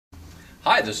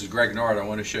Hi, this is Greg Nard. I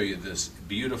want to show you this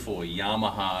beautiful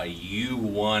Yamaha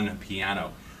U1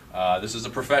 piano. This is a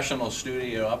professional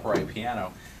studio upright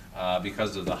piano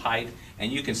because of the height,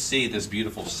 and you can see this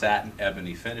beautiful satin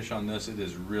ebony finish on this. It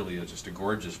is really just a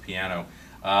gorgeous piano.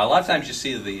 A lot of times you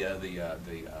see the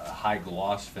high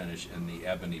gloss finish in the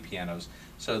ebony pianos,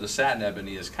 so the satin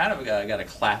ebony is kind of got a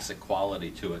classic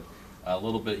quality to it. A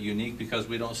little bit unique because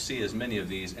we don't see as many of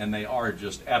these, and they are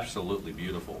just absolutely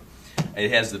beautiful. It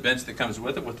has the bench that comes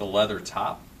with it with the leather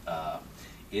top.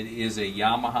 It is a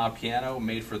Yamaha piano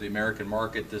made for the American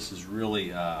market. This is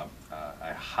really a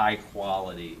high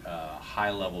quality, high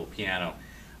level piano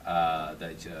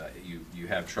that you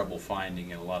have trouble finding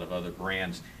in a lot of other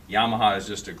brands. Yamaha is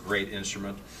just a great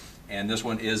instrument, and this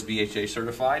one is BHA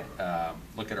certified.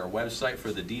 Look at our website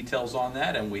for the details on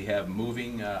that, and we have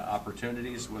moving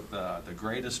opportunities with the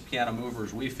greatest piano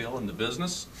movers we feel in the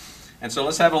business. And so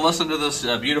let's have a listen to this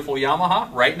beautiful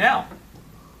Yamaha right now.